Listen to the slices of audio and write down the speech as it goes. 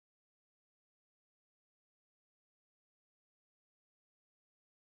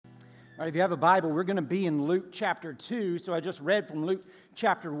All right, if you have a Bible, we're going to be in Luke chapter 2. So I just read from Luke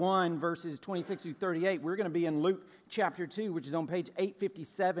chapter 1, verses 26 through 38. We're going to be in Luke chapter 2, which is on page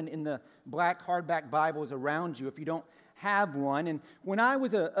 857 in the black hardback Bibles around you if you don't have one. And when I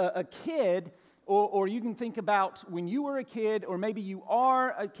was a kid, or you can think about when you were a kid, or maybe you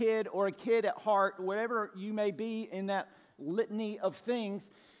are a kid or a kid at heart, whatever you may be in that litany of things,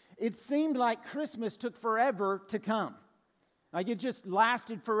 it seemed like Christmas took forever to come. Like it just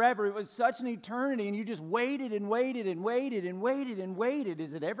lasted forever. It was such an eternity, and you just waited and waited and waited and waited and waited.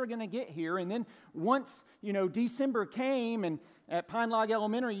 Is it ever going to get here? And then once, December came, and at Pine Log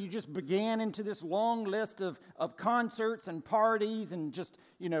Elementary, you just began into this long list of concerts and parties and just,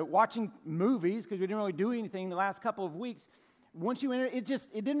 watching movies, because we didn't really do anything the last couple of weeks. Once you enter, it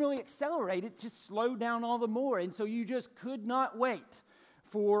didn't really accelerate. It just slowed down all the more. And so you just could not wait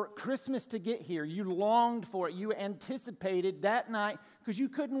for Christmas to get here. You longed for it. You anticipated that night because you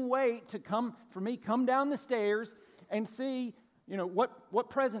couldn't wait to come down the stairs and see, what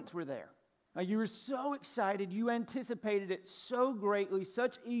presents were there. You were so excited. You anticipated it so greatly,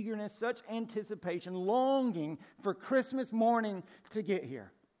 such eagerness, such anticipation, longing for Christmas morning to get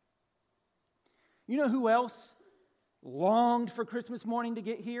here. You know who else longed for Christmas morning to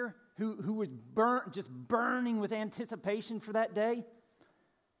get here? Who was burning with anticipation for that day?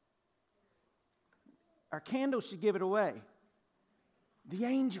 Our candles should give it away. The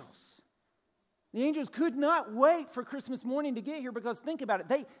angels. The angels could not wait for Christmas morning to get here because think about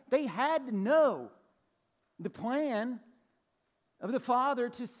it. They had to know the plan of the Father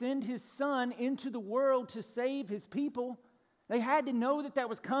to send His Son into the world to save His people. They had to know that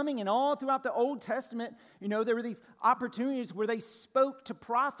was coming, and all throughout the Old Testament, there were these opportunities where they spoke to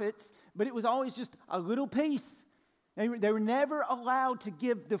prophets, but it was always just a little piece. They were never allowed to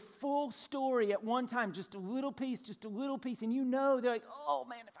give the full story at one time, just a little piece. And they're like, oh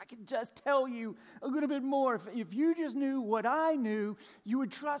man, if I could just tell you a little bit more. If you just knew what I knew, you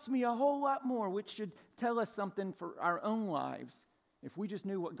would trust me a whole lot more, which should tell us something for our own lives. If we just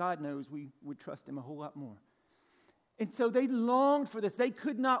knew what God knows, we would trust Him a whole lot more. And so they longed for this. They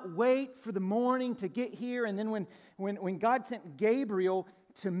could not wait for the morning to get here. And then when God sent Gabriel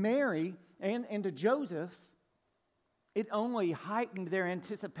to Mary and to Joseph, it only heightened their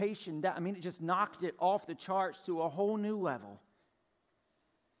anticipation. It just knocked it off the charts to a whole new level.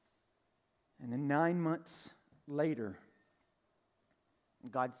 And then 9 months later,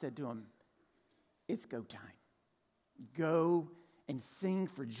 God said to him, it's go time. Go and sing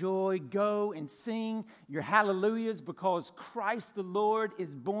for joy. Go and sing your hallelujahs because Christ the Lord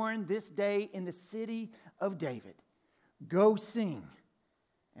is born this day in the city of David. Go sing.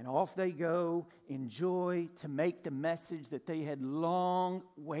 And off they go in joy to make the message that they had long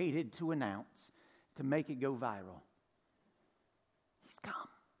waited to announce, to make it go viral. He's come.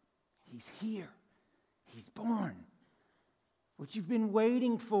 He's here. He's born. What you've been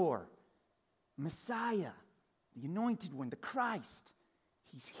waiting for. Messiah, the anointed one, the Christ.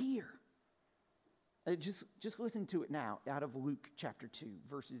 He's here. Just listen to it now out of Luke chapter 2,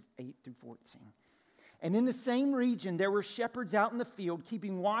 verses 8 through 14. And in the same region, there were shepherds out in the field,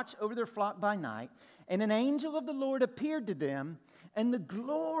 keeping watch over their flock by night. And an angel of the Lord appeared to them, and the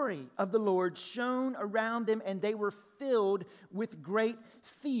glory of the Lord shone around them, and they were filled with great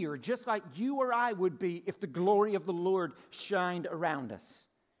fear, just like you or I would be if the glory of the Lord shined around us.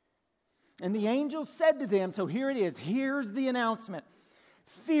 And the angel said to them, so here it is, here's the announcement,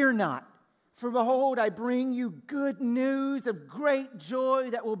 fear not. For behold, I bring you good news of great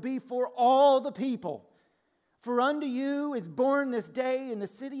joy that will be for all the people. For unto you is born this day in the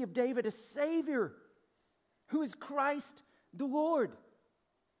city of David a Savior, who is Christ the Lord.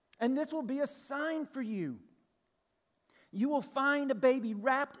 And this will be a sign for you. You will find a baby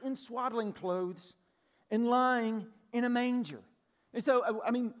wrapped in swaddling clothes and lying in a manger. And so,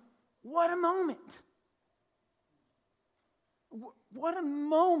 what a moment. What a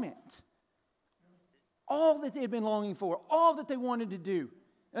moment. All that they had been longing for, all that they wanted to do.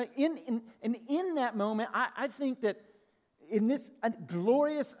 In that moment, I think that in this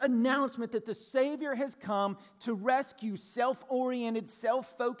glorious announcement that the Savior has come to rescue self-oriented,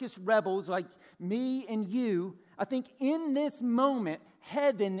 self-focused rebels like me and you, I think in this moment,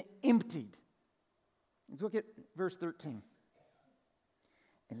 heaven emptied. Let's look at verse 13.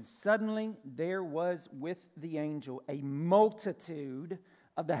 And suddenly there was with the angel a multitude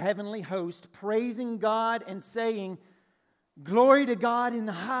of the heavenly host, praising God and saying, glory to God in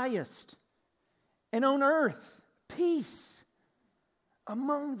the highest, and on earth, peace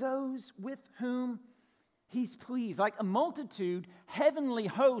among those with whom He's pleased. Like a multitude, heavenly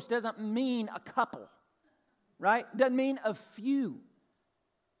host doesn't mean a couple, right? Doesn't mean a few.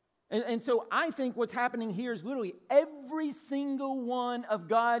 And so I think what's happening here is literally every single one of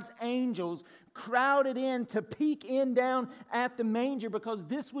God's angels crowded in to peek in down at the manger, because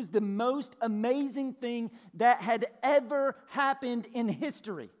this was the most amazing thing that had ever happened in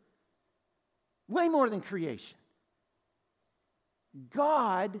history. Way more than creation.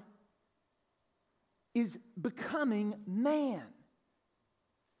 God is becoming man.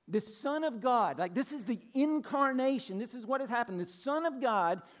 The Son of God, like this is the incarnation. This is what has happened. The Son of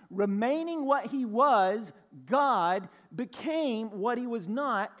God, remaining what he was, God, became what he was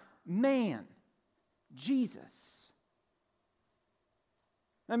not, man. Jesus.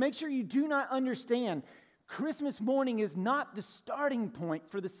 Now make sure you do not understand, Christmas morning is not the starting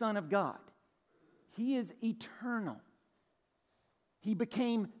point for the Son of God. He is eternal. He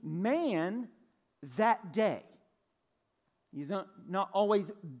became man that day. He's not always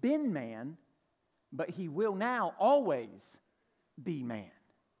been man, but he will now always be man.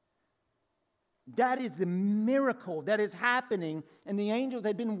 That is the miracle that is happening, and the angels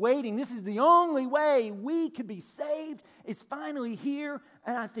had been waiting. This is the only way we could be saved. It's finally here,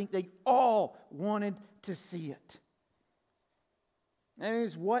 and I think they all wanted to see it. And it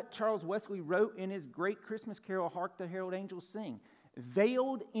is what Charles Wesley wrote in his great Christmas carol, Hark the Herald Angels Sing.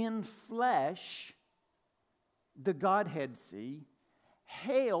 Veiled in flesh, the Godhead see,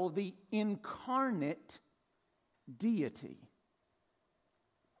 hail the incarnate deity.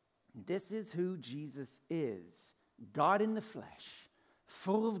 This is who Jesus is. God in the flesh,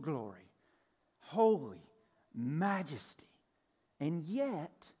 full of glory, holy, majesty, and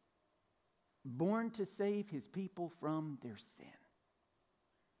yet born to save his people from their sin.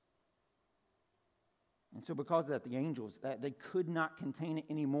 And so because of that, the angels, they could not contain it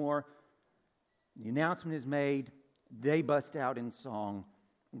anymore. The announcement is made. They bust out in song.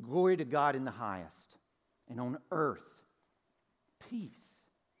 Glory to God in the highest. And on earth, peace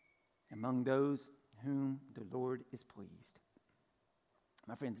among those whom the Lord is pleased.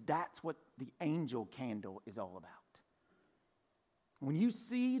 My friends, that's what the angel candle is all about. When you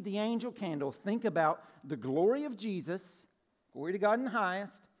see the angel candle, think about the glory of Jesus, glory to God in the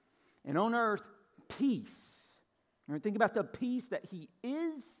highest, and on earth, peace. And think about the peace that he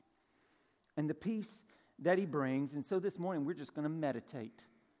is and the peace that he brings. And so this morning, we're just going to meditate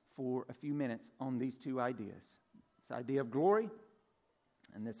for a few minutes on these two ideas. This idea of glory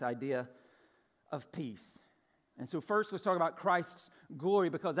and this idea of peace. And so first, let's talk about Christ's glory,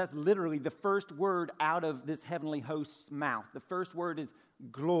 because that's literally the first word out of this heavenly host's mouth. The first word is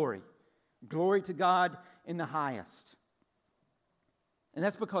glory. Glory to God in the highest. And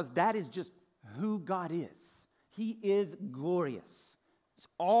that's because that is just who God is. He is glorious. It's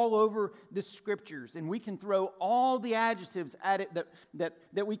all over the scriptures, and we can throw all the adjectives at it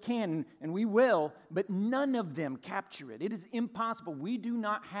that we can, and we will, but none of them capture it. It is impossible. We do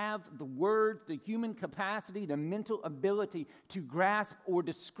not have the words, the human capacity, the mental ability to grasp or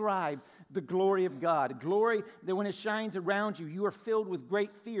describe the glory of God. Glory that when it shines around you, you are filled with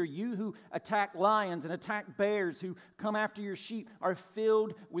great fear. You who attack lions and attack bears, who come after your sheep, are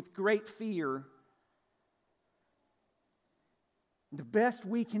filled with great fear. The best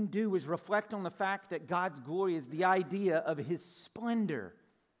we can do is reflect on the fact that God's glory is the idea of his splendor,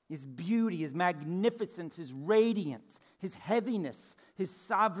 his beauty, his magnificence, his radiance, his heaviness, his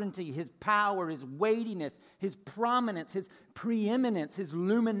sovereignty, his power, his weightiness, his prominence, his preeminence, his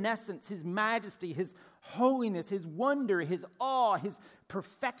luminescence, his majesty, his holiness, his wonder, his awe, his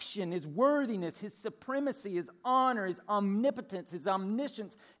perfection, his worthiness, his supremacy, his honor, his omnipotence, his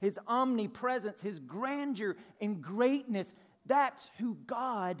omniscience, his omnipresence, his grandeur and greatness. That's who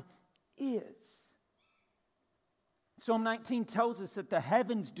God is. Psalm 19 tells us that the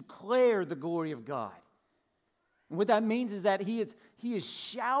heavens declare the glory of God. And what that means is that he is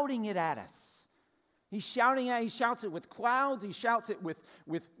shouting it at us. He's shouting at, he shouts it with clouds, he shouts it with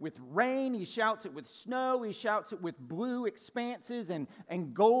rain, he shouts it with snow, he shouts it with blue expanses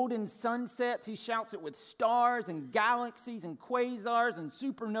and golden sunsets, he shouts it with stars and galaxies and quasars and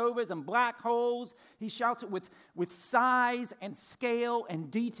supernovas and black holes. He shouts it with size and scale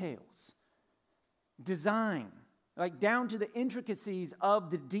and details. Design, like down to the intricacies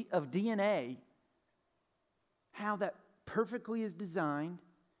of DNA, how that perfectly is designed,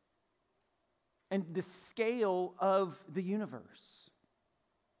 and the scale of the universe.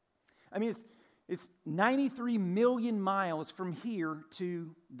 I mean, it's 93 million miles from here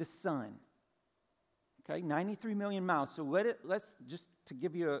to the sun. Okay, 93 million miles. So let's just to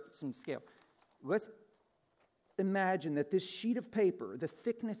give you some scale. Let's imagine that this sheet of paper, the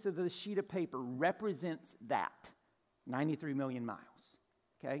thickness of the sheet of paper represents that 93 million miles.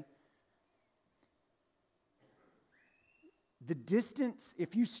 Okay? The distance,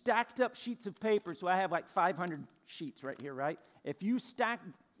 if you stacked up sheets of paper, so I have like 500 sheets right here, right? If you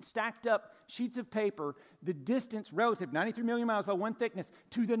stacked up sheets of paper, the distance relative, 93 million miles by one thickness,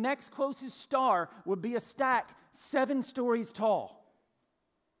 to the next closest star would be a stack 7 stories tall.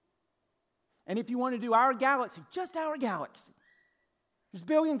 And if you want to do our galaxy, just our galaxy, there's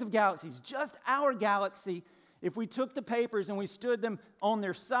billions of galaxies, just our galaxy, if we took the papers and we stood them on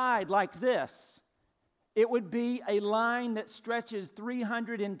their side like this, it would be a line that stretches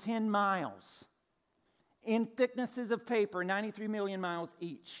 310 miles in thicknesses of paper, 93 million miles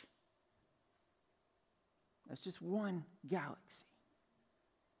each. That's just one galaxy.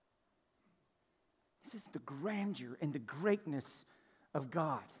 This is the grandeur and the greatness of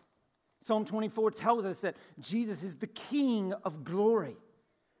God. Psalm 24 tells us that Jesus is the King of glory.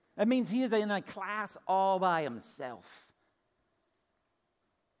 That means he is in a class all by himself.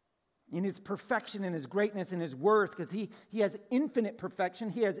 In his perfection and his greatness and his worth, because he has infinite perfection,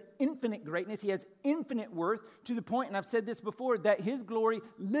 he has infinite greatness, he has infinite worth, to the point, and I've said this before, that his glory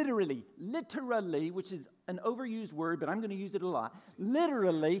literally, which is an overused word, but I'm going to use it a lot,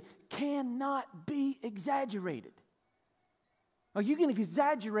 literally cannot be exaggerated. Are you going to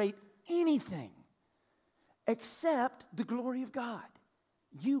exaggerate anything except the glory of God?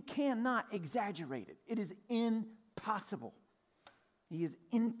 You cannot exaggerate it. It is impossible. He is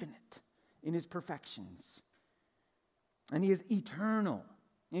infinite in his perfections. And he is eternal.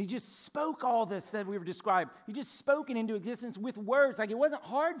 And he just spoke all this that we were described. He just spoke it into existence with words. Like, it wasn't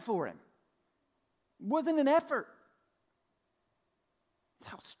hard for him. It wasn't an effort. It's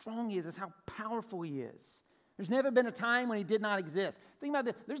how strong he is. It's how powerful he is. There's never been a time when he did not exist. Think about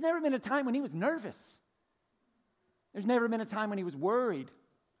this. There's never been a time when he was nervous. There's never been a time when he was worried.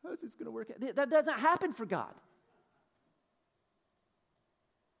 How's this going to work out? That doesn't happen for God.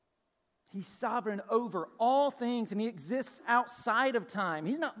 He's sovereign over all things, and he exists outside of time.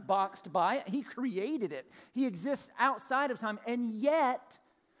 He's not boxed by it. He created it. He exists outside of time. And yet,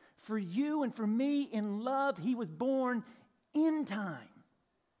 for you and for me in love, he was born in time.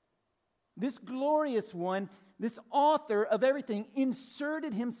 This glorious one, this author of everything,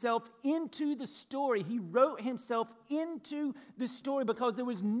 inserted himself into the story. He wrote himself into the story because there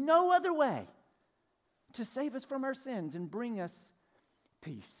was no other way to save us from our sins and bring us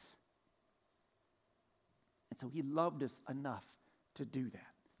peace. And so he loved us enough to do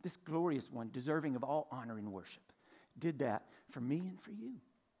that. This glorious one, deserving of all honor and worship, did that for me and for you.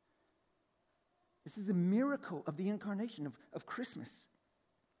 This is a miracle of the incarnation of Christmas.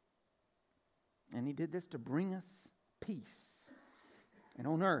 And he did this to bring us peace. And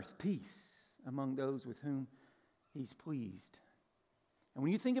on earth, peace among those with whom he's pleased. And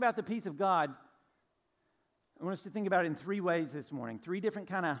when you think about the peace of God, I want us to think about it in 3 ways this morning. 3 different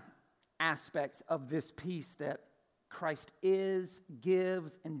kind of aspects of this peace that Christ is,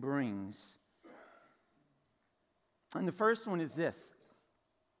 gives, and brings. And the first one is this: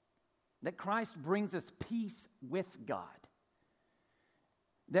 that Christ brings us peace with God.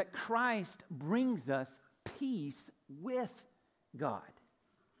 That Christ brings us peace with God.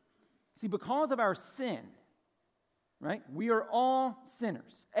 See, because of our sin, right? We are all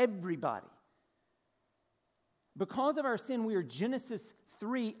sinners, everybody. Because of our sin, we are Genesis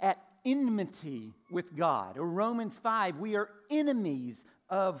 3 at enmity with God. Or Romans 5, we are enemies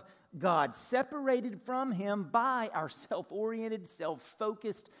of God, separated from him by our self-oriented,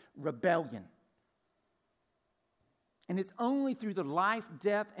 self-focused rebellion. And it's only through the life,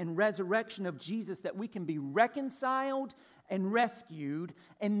 death, and resurrection of Jesus that we can be reconciled and rescued,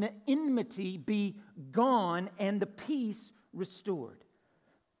 and the enmity be gone, and the peace restored.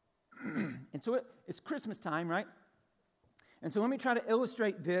 And so it's Christmas time, right? And so let me try to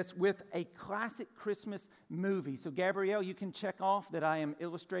illustrate this with a classic Christmas movie. So Gabrielle, you can check off that I am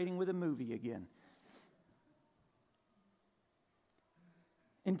illustrating with a movie again.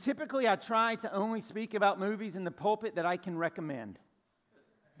 And typically I try to only speak about movies in the pulpit that I can recommend,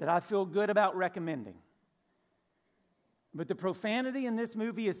 that I feel good about recommending. But the profanity in this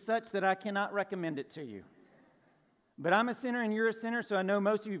movie is such that I cannot recommend it to you. But I'm a sinner and you're a sinner, so I know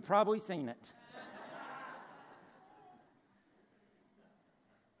most of you have probably seen it.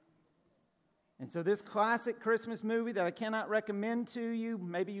 And so this classic Christmas movie that I cannot recommend to you,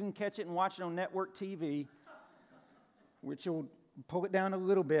 maybe you can catch it and watch it on network TV, which will pull it down a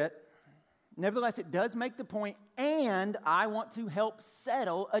little bit. Nevertheless, it does make the point, and I want to help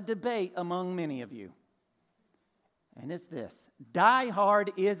settle a debate among many of you. And it's this: Die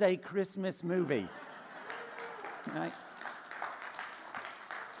Hard is a Christmas movie. Right?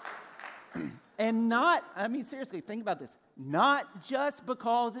 And not, I mean, seriously, think about this. Not just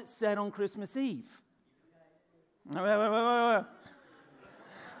because it's set on Christmas Eve. Wait.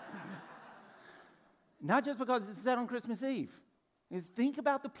 Not just because it's set on Christmas Eve. Think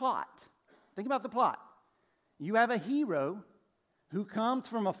about the plot. Think about the plot. You have a hero who comes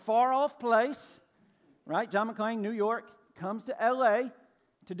from a far-off place, right? John McClane, New York, comes to L.A.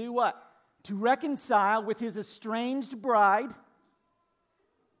 to do what? To reconcile with his estranged bride.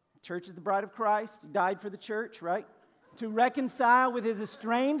 The church is the bride of Christ. He died for the church, right? To reconcile with his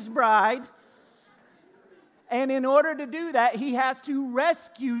estranged bride. And in order to do that, he has to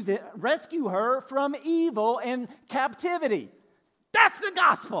rescue her from evil and captivity. That's the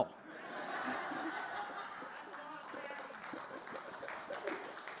gospel.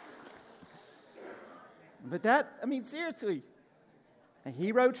 But seriously, a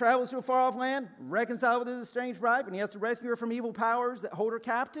hero travels to a far-off land, reconciled with his estranged bride, and he has to rescue her from evil powers that hold her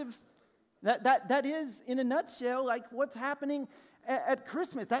captive. That is, in a nutshell, like what's happening at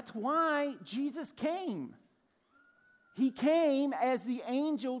Christmas. That's why Jesus came. He came as the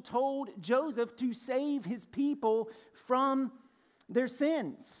angel told Joseph to save his people from their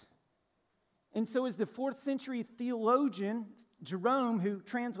sins. And so as the 4th century theologian Jerome, who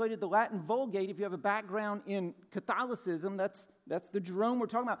translated the Latin Vulgate, if you have a background in Catholicism, that's the Jerome we're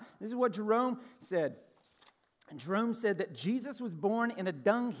talking about. This is what Jerome said. And Jerome said that Jesus was born in a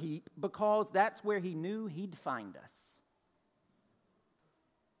dung heap because that's where he knew he'd find us.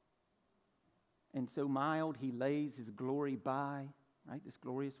 And so mild he lays his glory by, right, this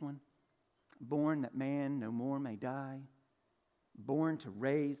glorious one. Born that man no more may die. Born to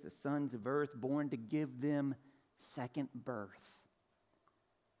raise the sons of earth. Born to give them second birth.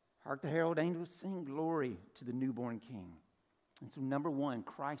 Hark the herald angels sing glory to the newborn King. And so number one,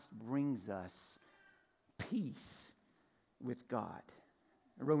 Christ brings us peace with God.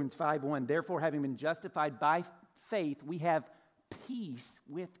 Romans 5:1, therefore having been justified by faith, we have peace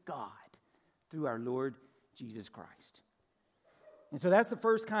with God through our Lord Jesus Christ. And so that's the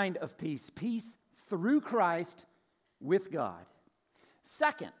first kind of peace. Peace through Christ with God.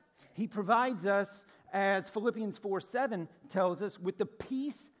 Second, he provides us, as Philippians 4:7 tells us, with the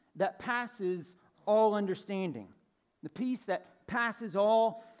peace that passes all understanding. The peace that passes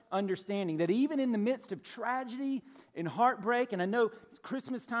all understanding. That even in the midst of tragedy and heartbreak, and I know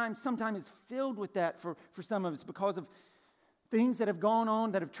Christmas time sometimes is filled with that for some of us because of things that have gone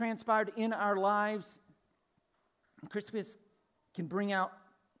on, that have transpired in our lives. Christmas can bring out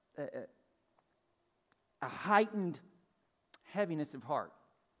a heightened heaviness of heart.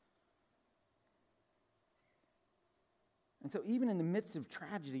 And so even in the midst of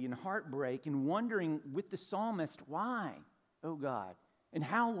tragedy and heartbreak and wondering with the psalmist, why, oh God? And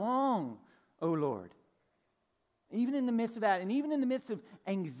how long, oh Lord? Even in the midst of that, and even in the midst of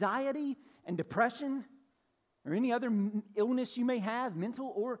anxiety and depression, or any other illness you may have,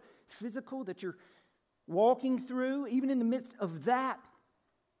 mental or physical, that you're walking through, even in the midst of that,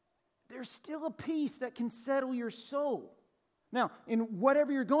 there's still a peace that can settle your soul. Now, in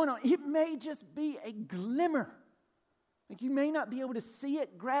whatever you're going on, it may just be a glimmer. Like you may not be able to see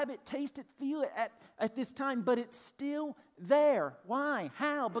it, grab it, taste it, feel it at this time, but it's still there. Why?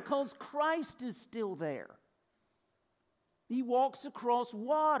 How? Because Christ is still there. He walks across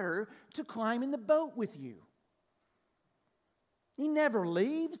water to climb in the boat with you. He never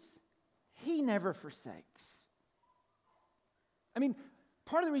leaves. He never forsakes. I mean,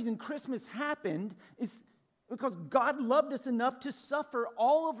 part of the reason Christmas happened is because God loved us enough to suffer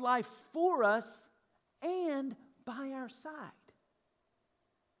all of life for us and by our side.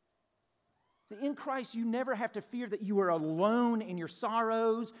 So in Christ, you never have to fear that you are alone in your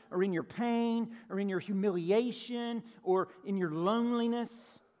sorrows or in your pain or in your humiliation or in your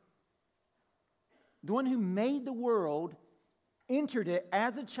loneliness. The one who made the world entered it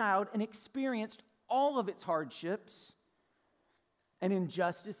as a child and experienced all of its hardships and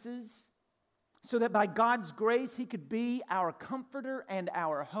injustices so that by God's grace he could be our comforter and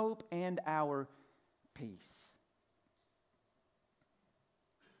our hope and our peace.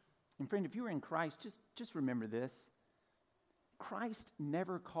 And friend, if you are in Christ, just remember this. Christ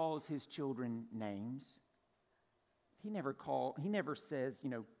never calls his children names. He never says,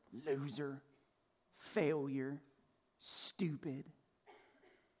 loser, failure, stupid.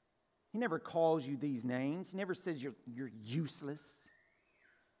 He never calls you these names. He never says you're useless.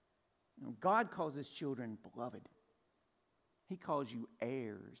 God calls his children beloved. He calls you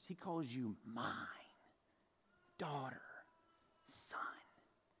heirs. He calls you mine, daughter, son,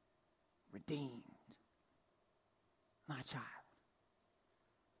 redeemed, my child.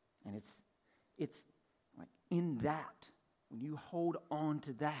 And it's like in that, when you hold on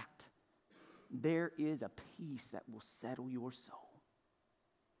to that, there is a peace that will settle your soul.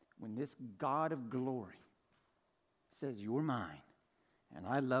 When this God of glory says, you're mine, and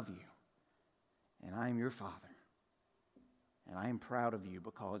I love you, and I am your Father, and I am proud of you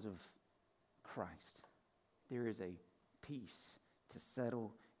because of Christ. There is a peace to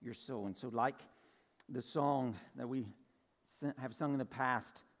settle your soul. And so like the song that we have sung in the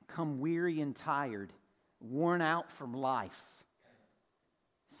past, come weary and tired, worn out from life,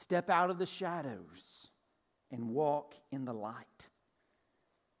 step out of the shadows and walk in the light.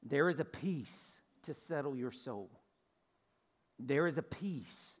 There is a peace to settle your soul. There is a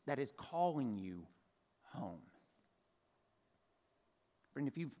peace that is calling you home. Friend,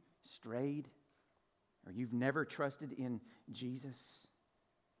 if you've strayed or you've never trusted in Jesus,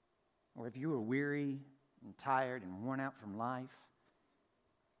 or if you are weary and tired and worn out from life,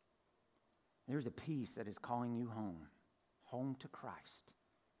 there's a peace that is calling you home, home to Christ,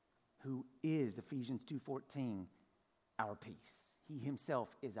 who is, Ephesians 2:14, our peace. He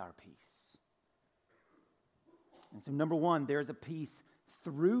himself is our peace. And so number one, there's a peace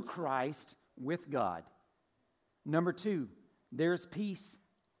through Christ with God. Number two, there's peace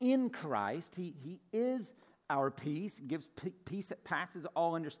in Christ. He is our peace, gives peace that passes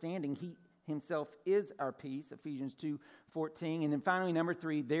all understanding. He himself is our peace, Ephesians 2:14. And then finally, number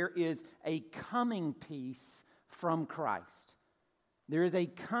three, there is a coming peace from Christ. There is a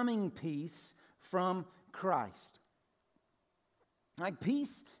coming peace from Christ. Like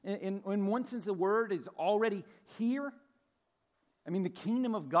peace, in one sense of the word, is already here. I mean, the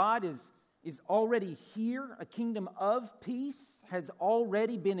kingdom of God is already here. A kingdom of peace has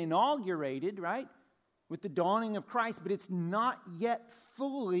already been inaugurated, right, with the dawning of Christ, but it's not yet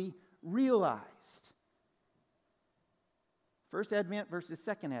fully realized. First Advent versus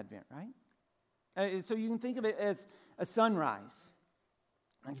Second Advent, right? So you can think of it as a sunrise.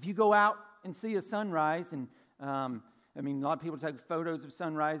 Like if you go out and see a sunrise, and a lot of people take photos of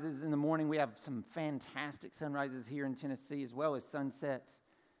sunrises in the morning. We have some fantastic sunrises here in Tennessee as well as sunsets.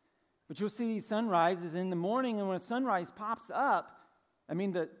 But you'll see these sunrises in the morning, and when a sunrise pops up,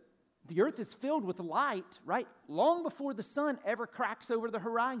 the earth is filled with light, right? Long before the sun ever cracks over the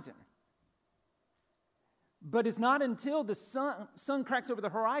horizon. But it's not until the sun cracks over the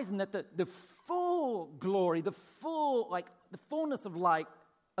horizon that the full glory, the fullness of light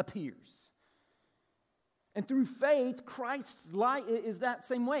appears. And through faith, Christ's light is that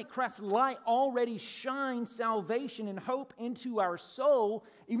same way. Christ's light already shines salvation and hope into our soul,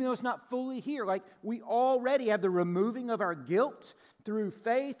 even though it's not fully here. Like we already have the removing of our guilt through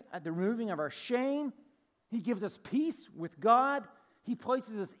faith, at the removing of our shame. He gives us peace with God. He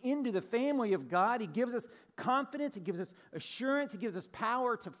places us into the family of God. He gives us confidence. He gives us assurance. He gives us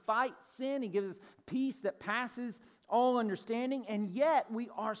power to fight sin. He gives us peace that passes all understanding. And yet we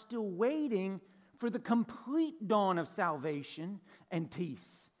are still waiting for the complete dawn of salvation and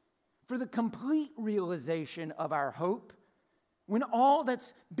peace, for the complete realization of our hope, when all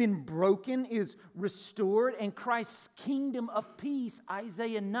that's been broken is restored and Christ's kingdom of peace,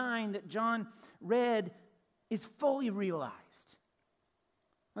 Isaiah 9 that John read, is fully realized.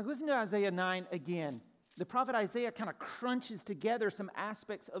 Like, listen to Isaiah 9 again. The prophet Isaiah kind of crunches together some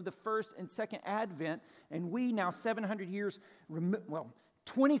aspects of the first and second advent, and we now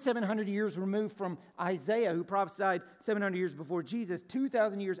 2,700 years removed from Isaiah, who prophesied 700 years before Jesus,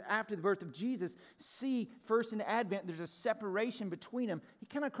 2,000 years after the birth of Jesus, see first and Advent, there's a separation between them. He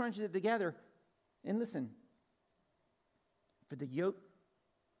kind of crunches it together. And listen, for the yoke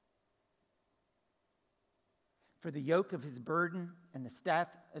of his burden and the staff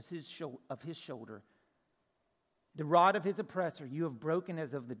of his shoulder, the rod of his oppressor, you have broken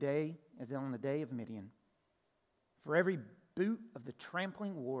as on the day of Midian. For every boot of the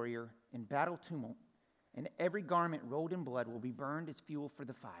trampling warrior in battle tumult, and every garment rolled in blood will be burned as fuel for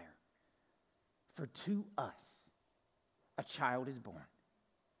the fire. For to us a child is born.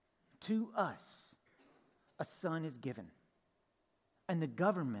 To us a son is given. And the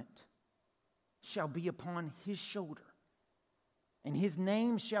government shall be upon his shoulder. And his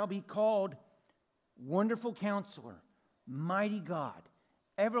name shall be called Wonderful Counselor, Mighty God,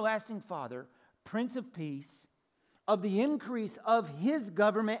 Everlasting Father, Prince of Peace. Of the increase of his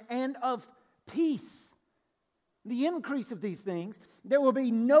government and of peace, the increase of these things, there will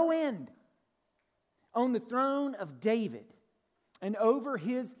be no end on the throne of David and over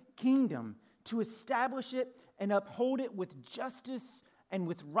his kingdom, to establish it and uphold it with justice and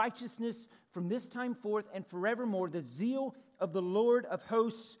with righteousness from this time forth and forevermore. The zeal of the Lord of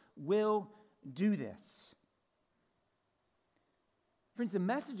hosts will do this. Friends, the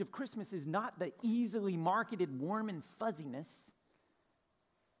message of Christmas is not the easily marketed warm and fuzziness.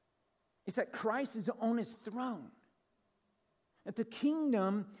 It's that Christ is on his throne. That the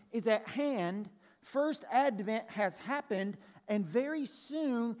kingdom is at hand First Advent has happened, and very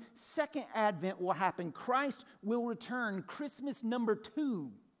soon, Second Advent will happen. Christ will return, Christmas number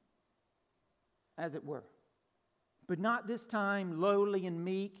 2, as it were. But not this time lowly and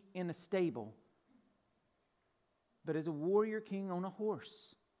meek in a stable, but as a warrior king on a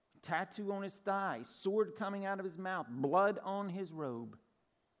horse, tattoo on his thigh, sword coming out of his mouth, blood on his robe,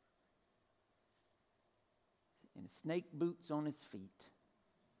 and snake boots on his feet,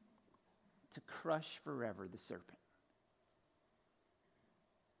 to crush forever the serpent.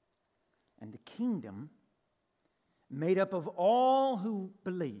 And the kingdom, made up of all who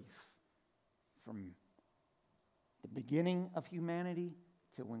believe, from the beginning of humanity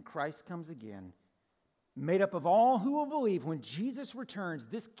till when Christ comes again, made up of all who will believe, when Jesus returns,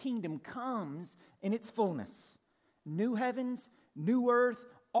 this kingdom comes in its fullness. New heavens, new earth,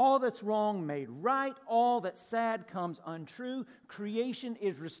 all that's wrong made right, all that's sad comes untrue. Creation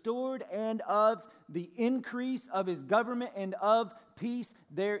is restored, and of the increase of his government and of peace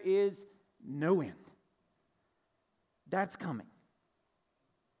there is no end. That's coming.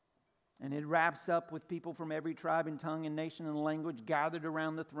 And it wraps up with people from every tribe and tongue and nation and language gathered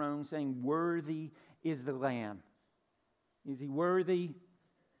around the throne saying, "Worthy is the Lamb." Is he worthy?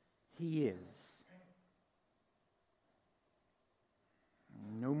 He is.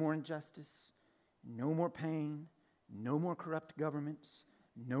 No more injustice, no more pain, no more corrupt governments,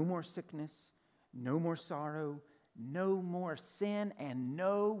 no more sickness, no more sorrow, no more sin, and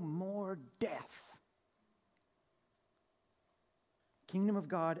no more death. Kingdom of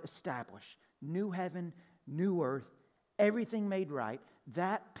God established, new heaven, new earth, everything made right.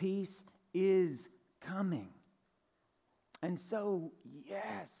 That peace is coming. And so,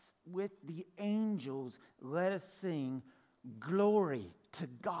 yes, with the angels, let us sing, "Glory to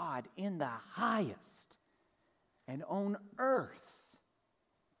God in the highest, and on earth,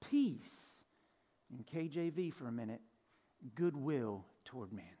 peace." In KJV for a minute, goodwill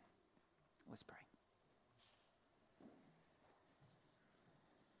toward man. Let's pray.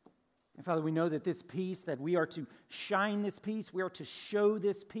 And Father, we know that this peace, that we are to shine this peace, we are to show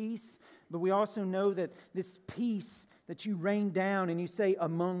this peace, but we also know that this peace that you rain down and you say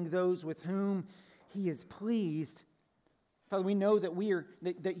among those with whom he is pleased, Father, we know that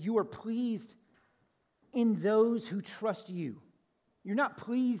that you are pleased in those who trust you. You're not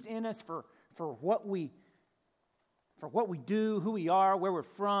pleased in us for what we do, who we are, where we're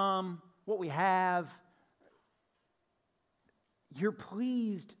from, what we have. You're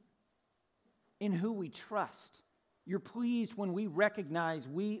pleased in who we trust. You're pleased when we recognize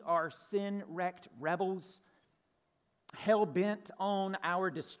we are sin-wrecked rebels, hell-bent on our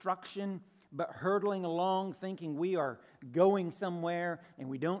destruction, but hurtling along thinking we are going somewhere and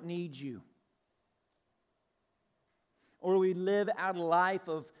we don't need you. Or we live out a life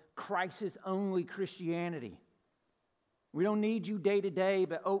of crisis-only Christianity. We don't need you day to day,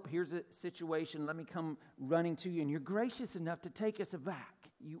 but here's a situation, let me come running to you. And you're gracious enough to take us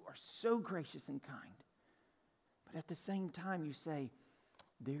aback. You are so gracious and kind. But at the same time, you say,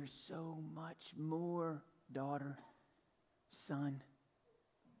 there's so much more, daughter, son,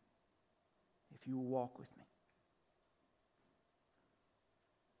 if you will walk with me.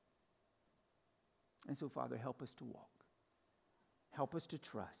 And so, Father, help us to walk. Help us to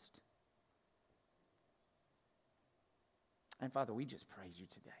trust. And Father, we just praise you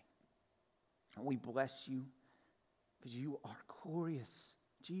today. And we bless you because you are glorious,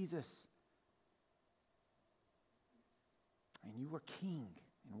 Jesus. And you are King,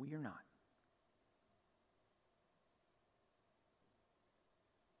 and we are not.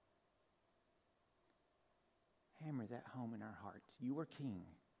 Hammer that home in our hearts. You are King,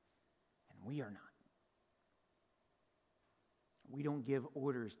 and we are not. We don't give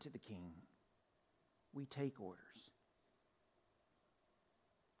orders to the King. We take orders.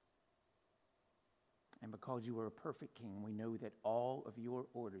 And because you are a perfect King, we know that all of your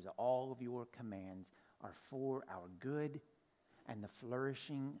orders, all of your commands are for our good and the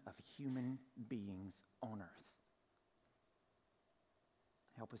flourishing of human beings on earth.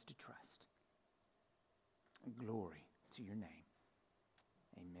 Help us to trust. Glory to your name.